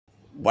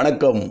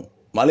வணக்கம்.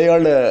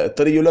 மலையாள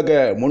திரையுலக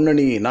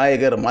முன்னணி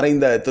நாயகர்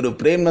மறைந்த திரு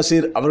பிரேம்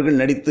நசீர் அவர்கள்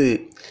நடித்து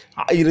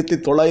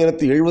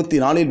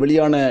 1974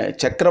 வெளியான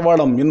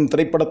சக்கரவாளம் என்னும்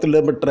திரைப்படத்தில்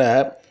இடம்பெற்ற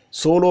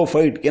சோலோ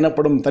ஃபைட்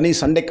எனப்படும் தனி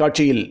சண்டை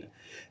காட்சியில்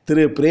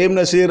திரு பிரேம்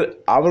நசீர்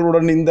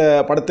அவர்களுடன் இந்த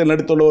படத்தில்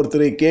நடித்துள்ளவர்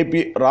திரு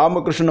KP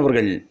ராமகிருஷ்ணன்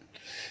அவர்கள்.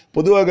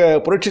 பொதுவாக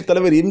புரட்சித்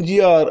தலைவர்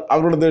எம்ஜிஆர்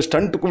அவர்களது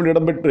ஸ்டண்ட் குழுவில்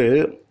இடம்பெற்று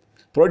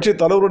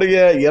புரட்சித் தலைவருடைய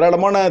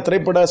ஏராளமான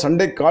திரைப்பட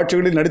சண்டை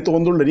காட்சிகளில் நடித்து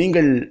வந்துள்ள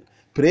நீங்கள்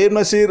பிரேம்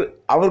நசீர்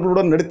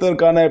அவர்களுடன்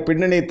நடித்ததற்கான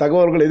பின்னணி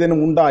தகவல்கள்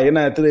ஏதேனும் உண்டா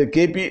என திரு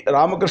KP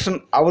ராமகிருஷ்ணன்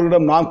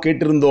அவர்களிடம் நாம்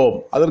கேட்டிருந்தோம்.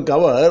 அதற்கு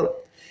அவர்,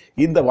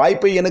 இந்த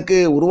வாய்ப்பை எனக்கு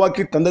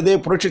உருவாக்கி தந்ததே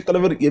புரட்சித்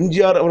தலைவர்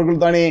எம்ஜிஆர்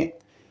அவர்கள்தானே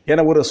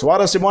என ஒரு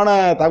சுவாரஸ்யமான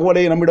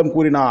தகவலை நம்மிடம்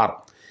கூறினார்.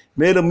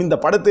 மேலும் இந்த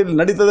படத்தில்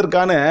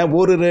நடித்ததற்கான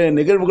ஓரிரு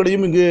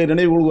நிகழ்வுகளையும் இங்கு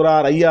நினைவு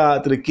கூறுகிறார் ஐயா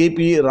திரு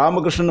KP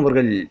ராமகிருஷ்ணன்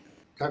அவர்கள்.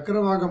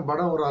 சக்கரவாகம்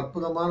படம் ஒரு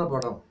அற்புதமான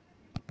படம்.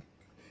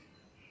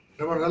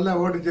 நம்ம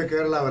நல்லா ஓடிச்ச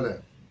கேரளாவில்.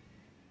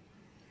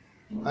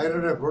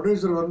 அதனுடைய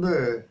ப்ரொடியூசர் வந்து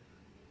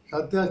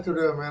சத்யா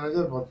ஸ்டுடியோ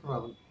மேனேஜர்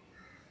பத்மநாபன்.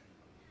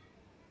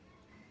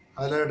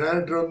 அதில்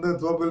டைரக்டர் வந்து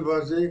தோப்பில்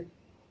பாசி,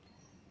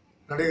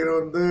 நடிகர்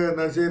வந்து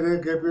நசீர்,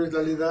 KP's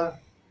லலிதா,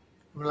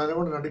 இவங்களெல்லாம்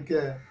கூட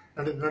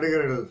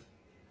நடிகர்கள்.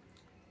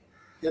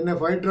 என்னை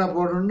ஃபைட்டராக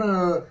போடணுன்னு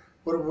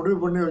ஒரு முடிவு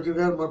பண்ணி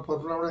வச்சுருக்காரு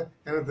பத்மநாபன்.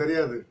 எனக்கு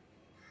தெரியாது.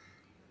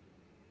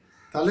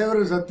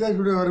 தலைவர் சத்யா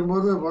ஸ்டுடியோ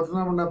வரும்போது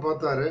பத்மநாபனை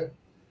பார்த்தாரு.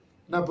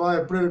 என்னப்பா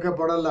எப்படி இருக்க,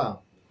 படம்லாம்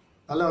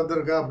நல்லா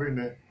வந்திருக்கா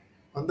அப்படின்னு.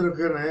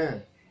 வந்திருக்குன்னு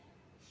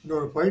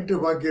இன்னொரு ஃபைட்டு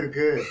பாக்கி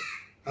இருக்கு,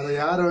 அதை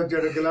யாரை வச்சு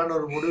எடுக்கலான்னு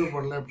ஒரு முடிவு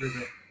பண்ணல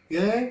அப்படின்னு.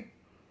 ஏன்,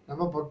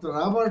 நம்ம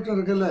ராமகிருஷ்ணன்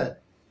இருக்குல்ல,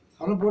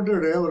 அவனை போட்டு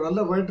விடு, ஒரு நல்ல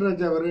ஃபைட்டர்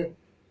ஆச்சு அவர்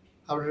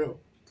அப்படின்னு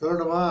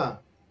சொல்லணுமா?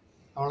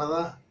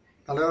 அவ்வளோதான்,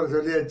 தலைவர்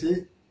சொல்லியாச்சு.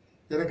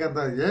 எனக்கு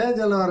அந்த ஏன்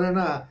சொல்ல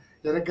வரேன்னா,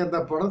 எனக்கு அந்த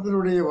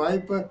படத்தினுடைய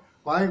வாய்ப்பை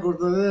வாங்கி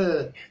கொடுத்தது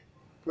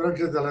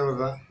புரட்சி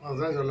தலைவர் தான்.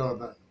 அதுதான் சொல்ல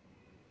வந்தேன்.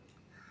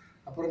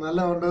 அப்புறம்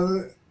நல்லா வந்தது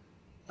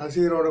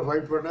நசீரோட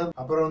ஃபைட் பண்ணேன்.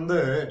 அப்புறம் வந்து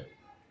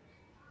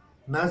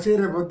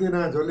நசீரை பற்றி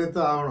நான்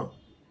சொல்லித்தான் ஆகணும்.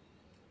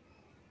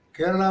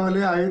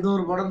 கேரளாவிலே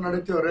 500 படம்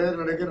நடித்த ஒரே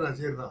நடிகர்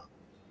நசீர் தான்,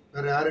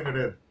 வேறு யாரும்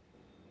கிடையாது.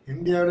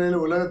 இந்தியாவிலே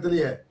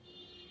உலகத்திலேயே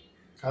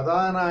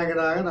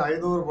கதாநாயகனாக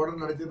 500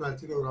 படம் நடித்து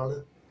நசீர் ஒரு ஆள்,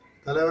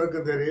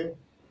 தலைவருக்கும் தெரியும்.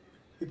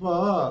 இப்போ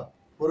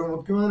ஒரு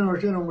முக்கியமான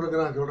விஷயம்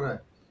உங்களுக்கு நான் சொல்கிறேன்.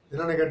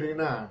 என்னென்னு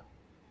கேட்டிங்கன்னா,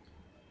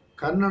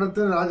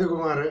 கன்னடத்தில்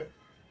ராஜகுமார்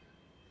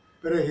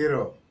பெரிய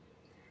ஹீரோ,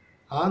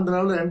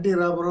 ஆந்திராவில் NT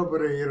ராமராவ்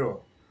பெரிய ஹீரோ,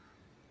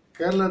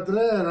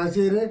 கேரளத்தில்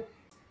நசீர்.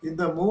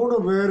 இந்த 3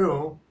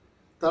 பேரும்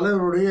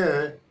தலைவருடைய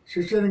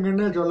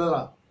சிஷ்யனுங்கன்னே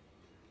சொல்லலாம்.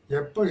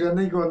 எப்போ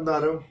சென்னைக்கு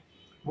வந்தாலும்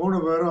 3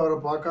 பேரும் அவரை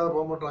பார்க்காத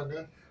போக மாட்டாங்க,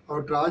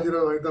 அவர்கிட்ட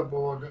ஆசீர்வாதம் வாங்கி தான்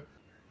போவாங்க.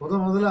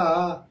 முதல்ல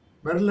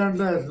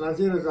மெரிலாண்டில்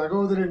நசீர்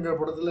சகோதரிங்கிற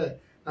படத்தில்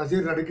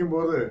நசீர்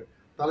நடிக்கும்போது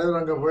தலைவர்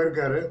அங்கே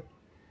போயிருக்காரு.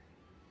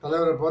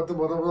 தலைவரை பார்த்து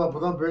முதல்ல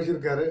அப்போ தான்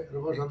பேசியிருக்காரு,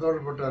 ரொம்ப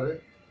சந்தோஷப்பட்டார்,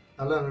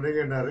 நல்லா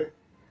நடிகனார்.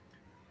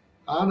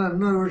 ஆனால்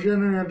இன்னொரு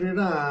விஷயம் என்ன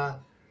கேட்டிங்கன்னா,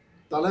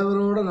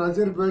 தலைவரோட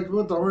நசீர்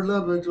பேசும்போது தமிழில்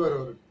தான் பேசுவார்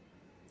அவர்.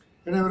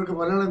 ஏன்னா இவருக்கு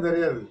மலையாளம்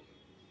தெரியாது.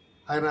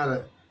 அதனால்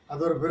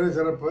அது ஒரு பெரிய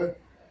சிறப்பு.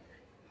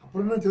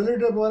 அப்புறம்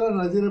சொல்லிகிட்டே போகிறேன்,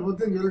 நசீரை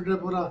பற்றியும் சொல்லிகிட்டே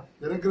போகிறான்.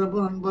 எனக்கு ரொம்ப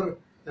நண்பர்,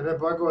 என்னை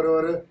பார்க்க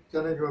வருவார்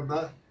சென்னைக்கு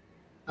வந்தால்.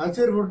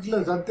 நசீர்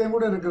வீட்டில் சத்தியம்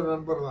கூட இருக்கிற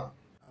நண்பர் தான்.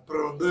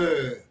 அப்புறம் வந்து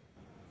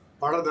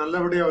படம்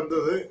நல்லபடியாக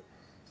வந்தது.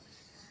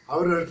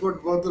 அவர்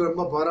ரெஸ்பெக்ட் பார்த்து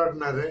ரொம்ப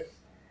பாராட்டினார்.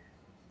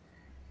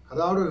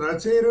 அதாவது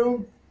நசீரும்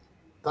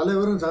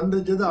தலைவரும்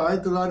சந்தித்தது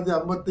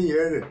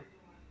 1957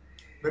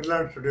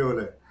 மெரிலாண்ட்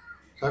ஸ்டுடியோவில்.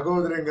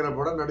 சகோதரிங்கிற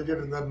படம்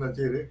நடிச்சிட்டு இருந்தார்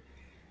நசீர்.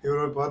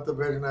 இவர் பார்த்து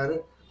பேசினார்.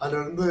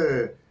 அதுலேருந்து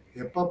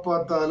எப்போ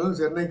பார்த்தாலும்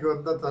சென்னைக்கு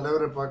வந்தால்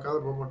தலைவரை பார்க்காத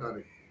போக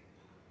மாட்டார்.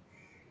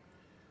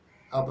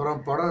 அப்புறம்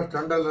படம்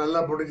ஸ்டண்டில்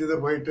நல்லா பிடிச்சது.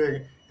 போயிட்டு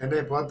என்னை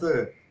பார்த்து,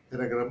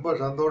 எனக்கு ரொம்ப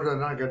சந்தோஷம்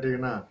என்னன்னு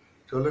கேட்டிங்கன்னா,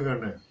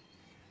 சொல்லுங்கண்ணே,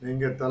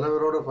 நீங்கள்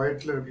தலைவரோட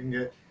ஃபைட்டில் இருக்கீங்க,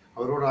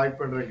 அவரோட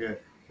ஆக்ட் பண்ணுறீங்க,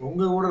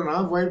 உங்கள் கூட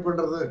நான் ஃபைட்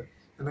பண்ணுறது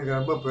எனக்கு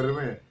ரொம்ப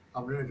பெருமை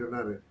அப்படின்னு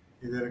சொன்னார்.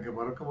 இது எனக்கு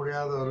மறக்க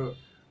முடியாத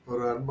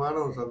ஒரு அன்பான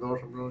ஒரு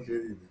சந்தோஷமான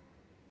செய்தி இது.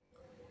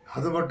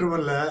 அது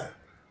மட்டுமல்ல,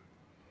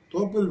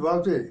 தோப்பில்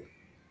பாசி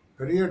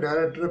பெரிய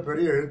டைரக்டர்,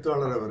 பெரிய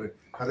எழுத்தாளர், அவர்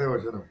கதை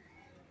வசனம்.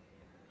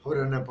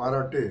 அவர் என்னை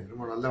பாராட்டி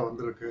ரொம்ப நல்லா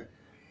வந்திருக்கு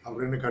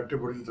அப்படின்னு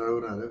கட்டிப்பிடிச்சு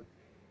தழுவினார்.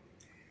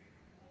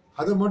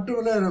 அது மட்டும்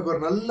இல்லை, எனக்கு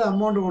ஒரு நல்ல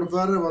அமௌண்ட்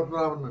கொடுத்தாரு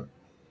பத்மநாபன்.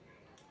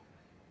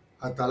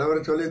 அது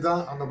தலைவர் சொல்லி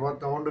தான் அந்த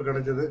அமௌண்ட்டு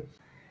கிடைச்சது.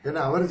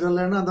 ஏன்னா அவர்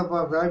சொல்லலைன்னா அந்த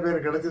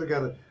பேர்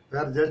கிடைச்சிருக்காது,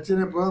 வேறு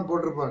ஜட்ஜினை இப்போ தான்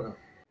போட்டிருப்பாங்க.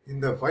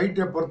 இந்த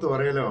ஃபைட்டை பொறுத்த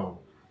வரையிலும்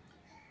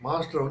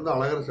மாஸ்டர் வந்து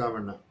அழகர்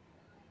சாமிண்ணா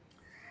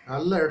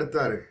நல்லா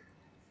எடுத்தார்.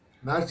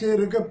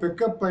 நசீருக்கு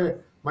பிக்கப்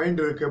மைண்ட்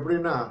இருக்குது.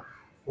 எப்படின்னா,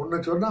 ஒன்று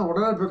சொன்னால்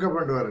உடனே பிக்கப்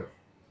பண்ணுவார்.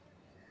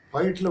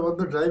 ஃபைட்டில்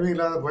வந்து டைமிங்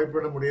இல்லாத ஃபைட்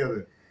பண்ண முடியாது,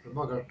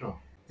 ரொம்ப கஷ்டம்.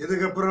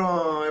 இதுக்கப்புறம்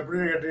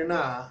எப்படின்னு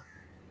கேட்டிங்கன்னா,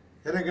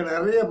 எனக்கு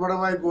நிறைய பட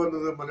வாய்ப்பு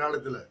வந்தது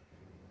மலையாளத்தில்.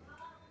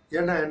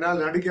 ஏன்னா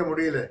என்னால் நடிக்க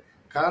முடியல.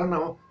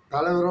 காரணம்,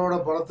 தலைவரோட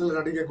படத்தில்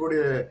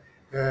நடிக்கக்கூடிய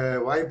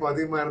வாய்ப்பு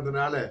அதிகமாக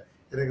இருந்ததுனால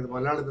எனக்கு இந்த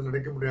மலையாளத்தில்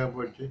நடிக்க முடியாமல்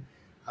போயிடுச்சு.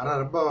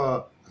 ஆனால் ரொம்ப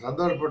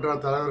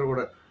சந்தோஷப்பட்டார் தலைவர்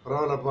கூட.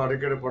 பரவாயில்லப்பா,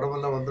 அடிக்கடி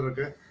படமெல்லாம்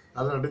வந்திருக்கு,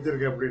 நல்லா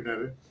நடிச்சிருக்கேன்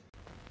அப்படின்னாரு.